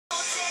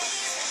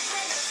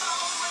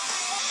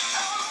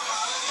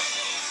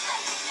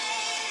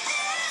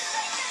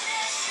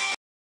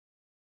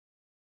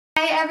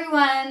Hi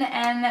everyone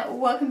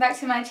and welcome back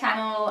to my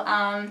channel.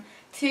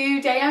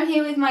 Today I'm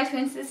here with my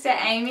twin sister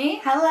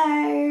Amy.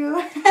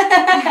 Hello!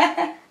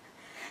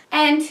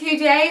 And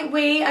today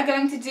we are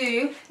going to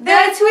do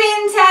the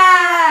twin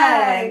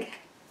tag!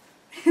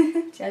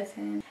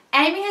 Joking.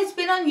 Amy has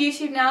been on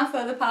YouTube now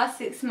for the past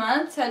 6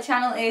 months. Her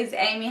channel is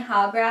Amy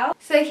Harbrow.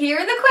 So here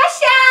are the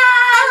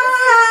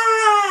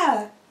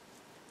questions!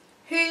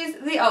 Who's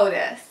the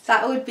oldest?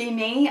 That would be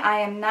me. I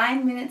am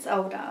 9 minutes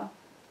older.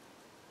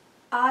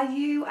 Are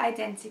you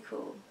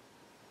identical?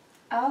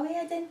 Are we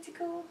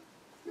identical?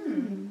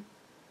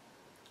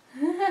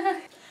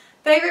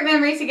 Favourite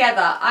memory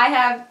together? I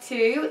have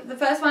two. The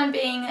first one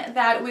being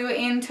that we were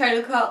in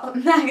Total Cop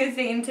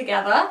magazine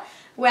together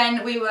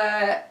when we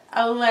were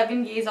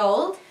 11 years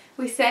old.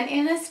 We sent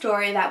in a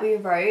story that we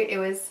wrote. It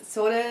was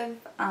sort of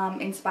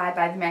inspired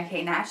by the Mary Kate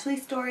and Ashley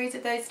stories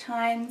at those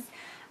times.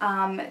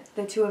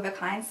 The two of a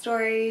kind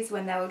stories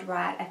when they would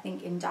write, I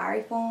think, in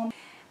diary form.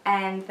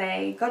 And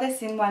they got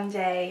us in one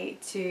day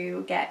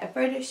to get a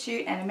photo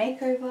shoot and a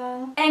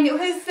makeover. And it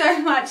was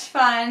so much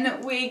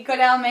fun. We got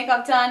our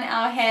makeup done,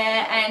 our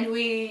hair, and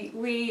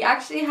we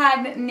actually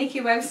had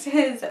Nikki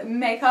Webster's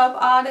makeup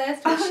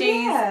artist.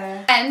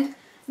 Yeah. And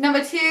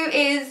number two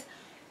is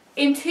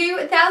in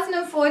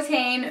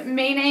 2014,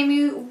 me and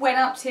Amy went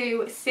up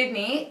to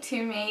Sydney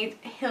to meet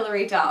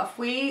Hilary Duff.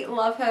 We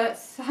love her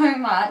so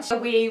much.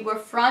 We were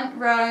front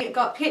row,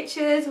 got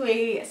pictures,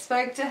 we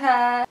spoke to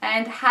her,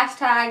 and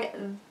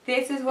hashtag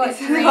this is what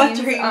dreams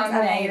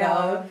are made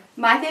of.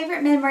 My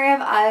favourite memory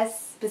of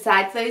us,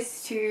 besides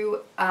those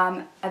two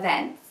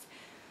events,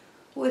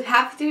 would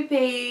have to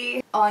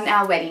be on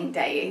our wedding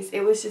days.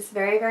 It was just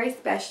very, very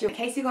special.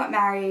 Casey got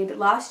married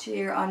last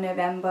year on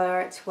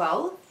November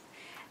 12th.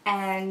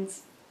 And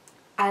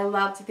I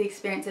loved the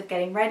experience of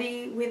getting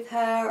ready with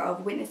her,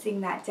 of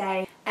witnessing that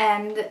day.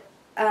 And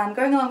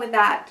going along with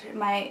that,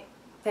 my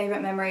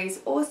favourite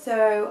memories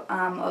also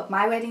of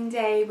my wedding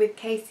day with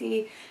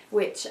Casey,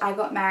 which I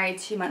got married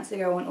 2 months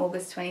ago on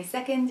August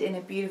 22nd in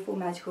a beautiful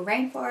magical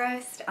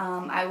rainforest.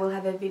 I will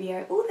have a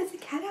video. Oh, there's a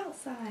cat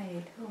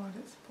outside. God,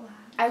 it's black.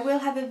 I will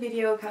have a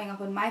video coming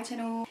up on my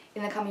channel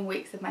in the coming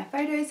weeks of my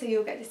photos, so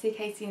you'll get to see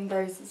Casey in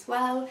those as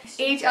well.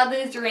 Each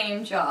other's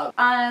dream job.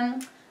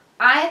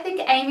 I think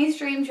Amy's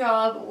dream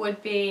job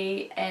would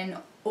be an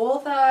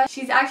author.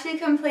 She's actually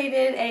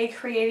completed a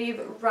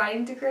creative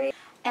writing degree.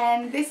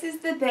 And this is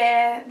the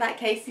bear that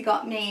Casey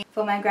got me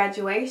for my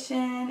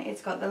graduation.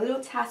 It's got the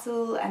little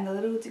tassel and the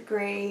little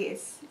degree.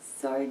 It's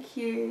so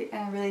cute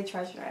and I really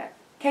treasure it.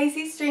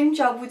 Casey's dream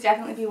job would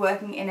definitely be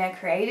working in a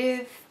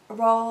creative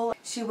role.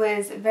 She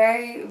was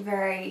very,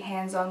 very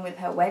hands-on with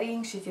her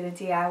wedding. She did a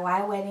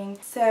DIY wedding.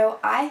 So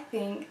I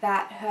think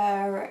that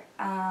her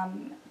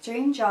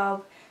dream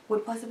job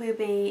would possibly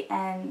be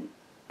an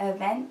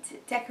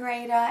event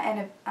decorator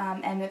and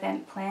an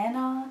event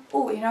planner.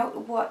 Oh, you know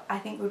what I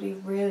think would be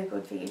really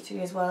good for you too,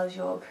 as well as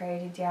your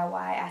creative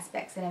DIY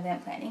aspects and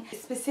event planning.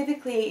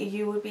 Specifically,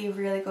 you would be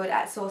really good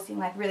at sourcing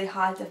like really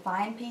hard to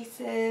find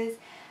pieces,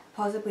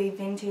 possibly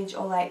vintage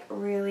or like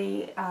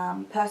really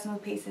personal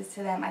pieces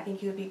to them. I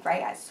think you would be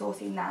great at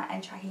sourcing that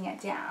and tracking it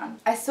down.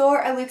 I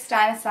saw a Luke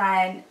Steiner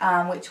sign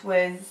which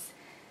was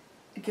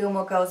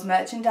Gilmore Girls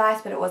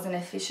merchandise, but it wasn't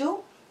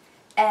official.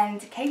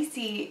 And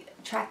Casey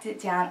tracked it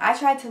down. I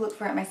tried to look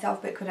for it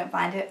myself but couldn't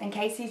find it, and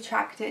Casey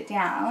tracked it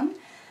down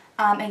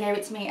and gave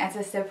it to me as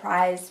a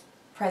surprise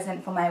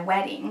present for my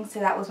wedding.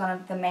 So that was one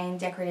of the main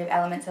decorative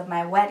elements of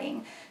my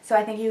wedding. So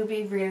I think he would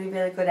be really,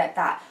 really good at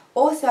that.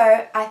 Also,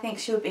 I think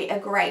she would be a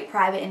great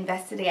private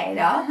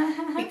investigator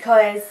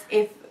because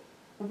if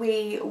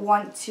we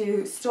want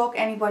to stalk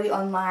anybody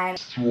online,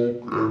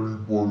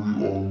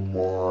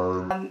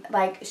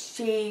 like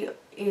she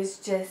is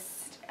just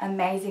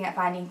amazing at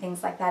finding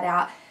things like that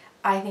out.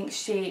 I think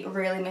she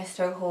really missed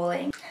her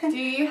calling. Do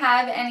you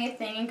have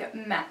anything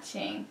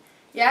matching?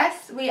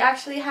 Yes, we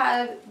actually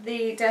have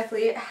the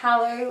Deathly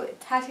Hallow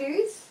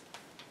tattoos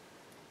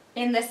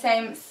in the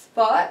same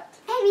spot.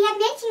 Hey, we have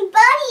matching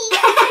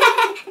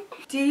bodies!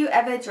 Do you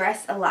ever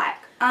dress alike?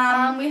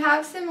 We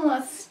have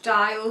similar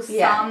styles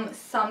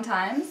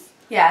sometimes.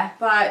 Yeah.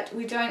 But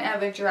we don't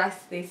ever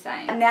dress the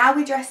same. And now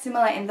we dress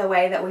similar in the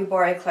way that we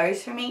borrow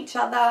clothes from each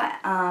other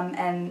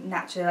and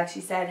naturally, like she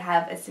said,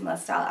 have a similar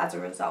style as a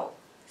result.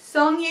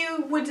 Song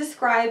you would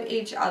describe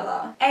each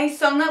other. A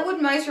song that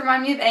would most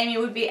remind me of Amy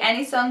would be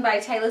any song by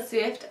Taylor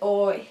Swift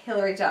or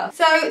Hilary Duff.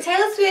 So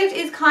Taylor Swift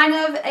is kind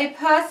of a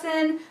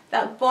person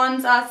that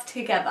bonds us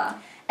together.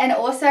 And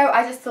also,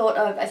 I just thought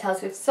of a Taylor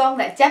Swift song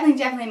that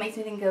definitely makes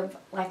me think of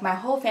like my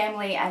whole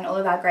family and all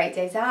of our great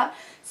days out.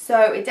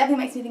 So it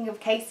definitely makes me think of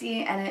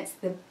Casey, and it's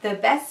the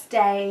Best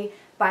Day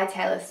by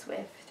Taylor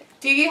Swift.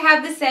 Do you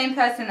have the same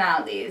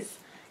personalities?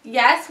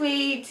 Yes,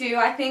 we do.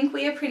 I think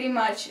we are pretty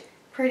much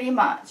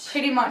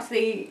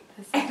the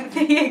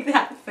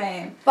exact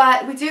same.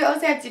 But we do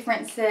also have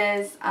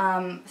differences.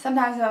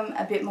 Sometimes I'm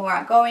a bit more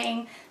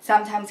outgoing.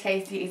 Sometimes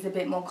Casey is a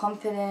bit more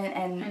confident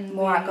and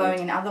more outgoing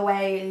in other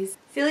ways.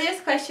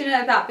 Silliest question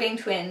about being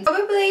twins.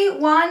 Probably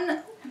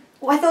one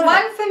Well, I thought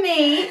one for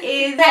me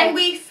is that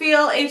we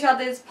feel each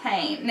other's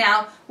pain.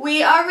 Now,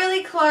 we are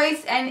really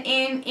close and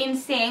in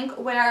sync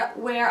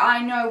where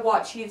I know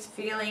what she's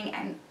feeling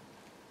and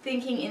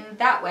thinking in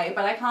that way,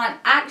 but I can't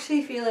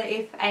actually feel it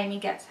if Amy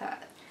gets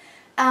hurt.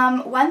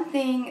 One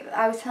thing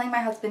I was telling my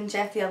husband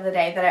Jeff the other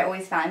day that I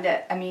always found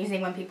it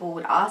amusing when people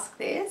would ask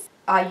this: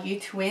 are you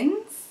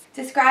twins?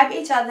 Describe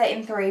each other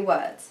in 3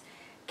 words.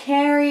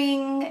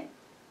 Caring.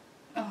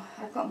 Oh,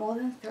 I've got more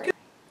than 3.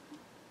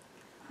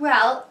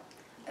 Well,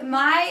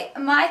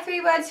 my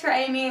 3 words for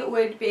Amy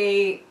would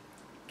be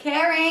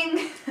caring.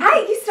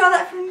 Hey, you stole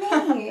that from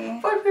me.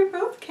 But we're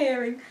both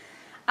caring.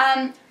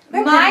 We're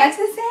pretty much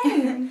the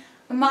same.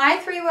 My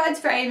 3 words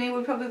for Amy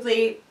would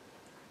probably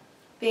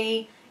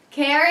be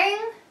caring,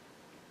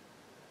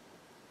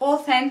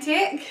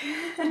 authentic,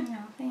 No,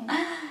 thanks.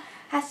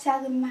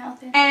 Hashtag living my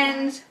authentic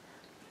and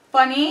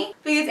funny.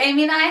 Because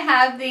Amy and I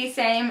have the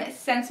same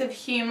sense of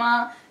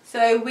humour,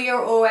 so we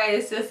are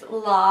always just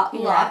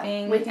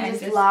laughing. We can and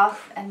just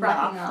laugh and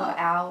laugh cracking for up.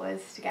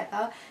 hours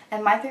together.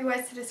 And my 3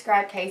 words to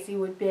describe Casey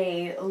would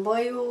be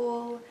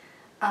loyal,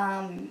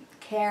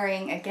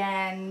 caring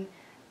again,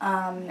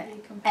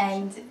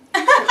 and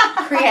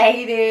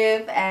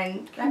creative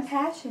and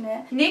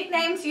compassionate.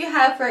 Nicknames you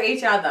have for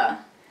each other.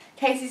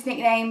 Casey's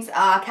nicknames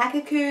are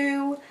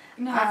Kakaku.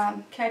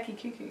 No, Kaki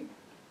Cuckoo.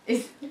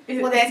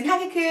 Well, there's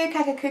Kakaku,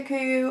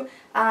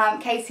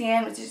 Kakakuku, Casey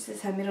Ann, which is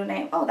just her middle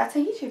name. Oh, that's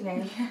her YouTube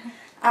name.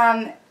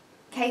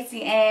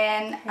 Casey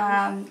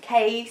Ann,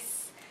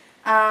 Case.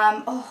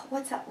 Oh,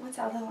 what's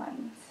other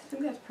ones? I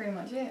think that's pretty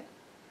much it.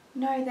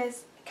 No,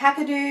 there's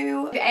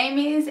Kakadu.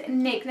 Amy's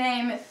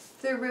nickname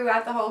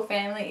throughout the whole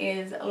family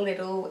is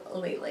Little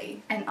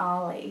Lily. And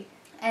Arlie.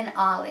 And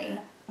Arlie.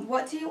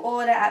 What do you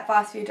order at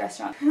fast food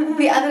restaurants?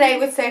 The other day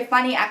was so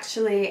funny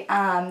actually.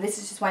 This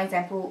is just one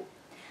example.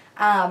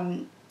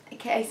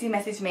 Casey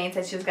messaged me and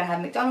said she was going to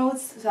have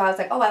McDonald's. So I was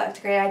like, oh wow, that's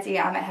a great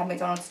idea. I might have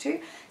McDonald's too.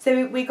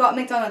 So we got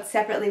McDonald's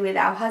separately with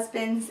our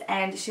husbands,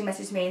 and she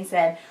messaged me and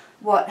said,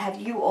 what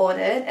have you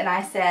ordered? And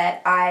I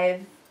said,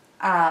 I've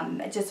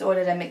just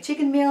ordered a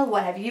McChicken meal.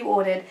 What have you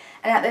ordered?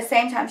 And at the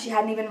same time, she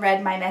hadn't even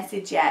read my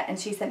message yet, and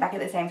she sent back at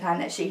the same time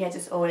that she had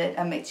just ordered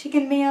a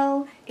McChicken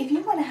meal. If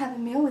you want to have a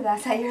meal with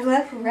us at your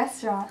local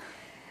restaurant,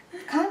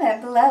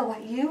 comment below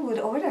what you would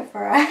order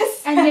for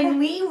us. And then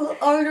we will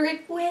order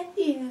it with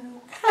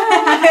you.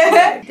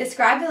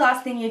 Describe the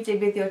last thing you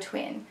did with your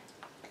twin.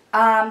 The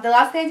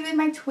last thing I did with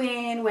my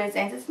twin was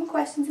answer some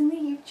questions in the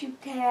YouTube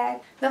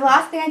tag. The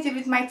last thing I did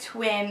with my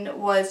twin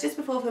was just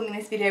before filming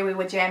this video, we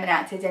were jamming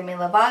out to Demi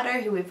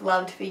Lovato, who we've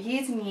loved for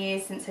years and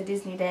years since her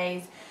Disney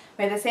days.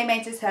 We're the same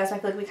age as her, so I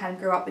feel like we kind of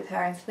grew up with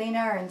her, and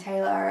Selena and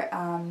Taylor,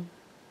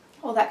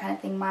 all that kind of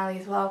thing, Miley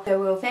as well. So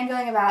we were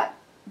fangirling about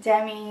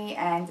Demi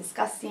and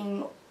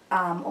discussing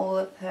all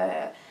of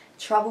her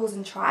troubles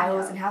and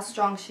trials and how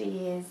strong she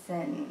is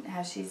and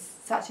how she's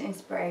such an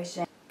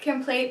inspiration.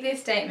 Complete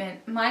this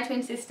statement. My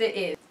twin sister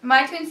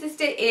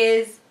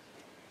is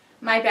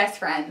my best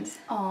friend.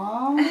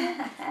 Aww.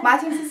 My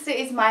twin sister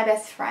is my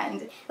best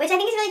friend. Which I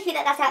think is really cute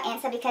that that's our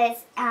answer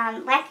because,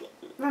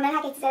 remember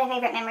how Katie said her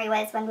favourite memory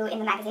was when we were in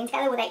the magazine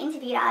together where they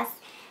interviewed us,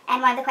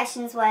 and one of the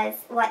questions was,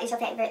 what is your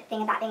favourite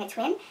thing about being a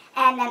twin?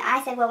 And then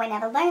I said, well, we're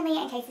never lonely,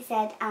 and Casey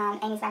said,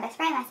 Amy's my best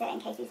friend, and I said,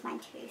 and Casey's mine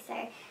too. So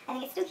I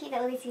think it's still cute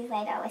that all these years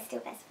later we're still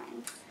best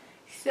friends.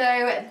 So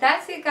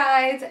that's it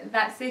guys,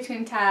 that's the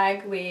twin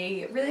tag.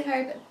 We really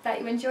hope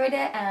that you enjoyed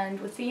it, and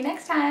we'll see you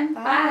next time.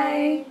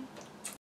 Bye.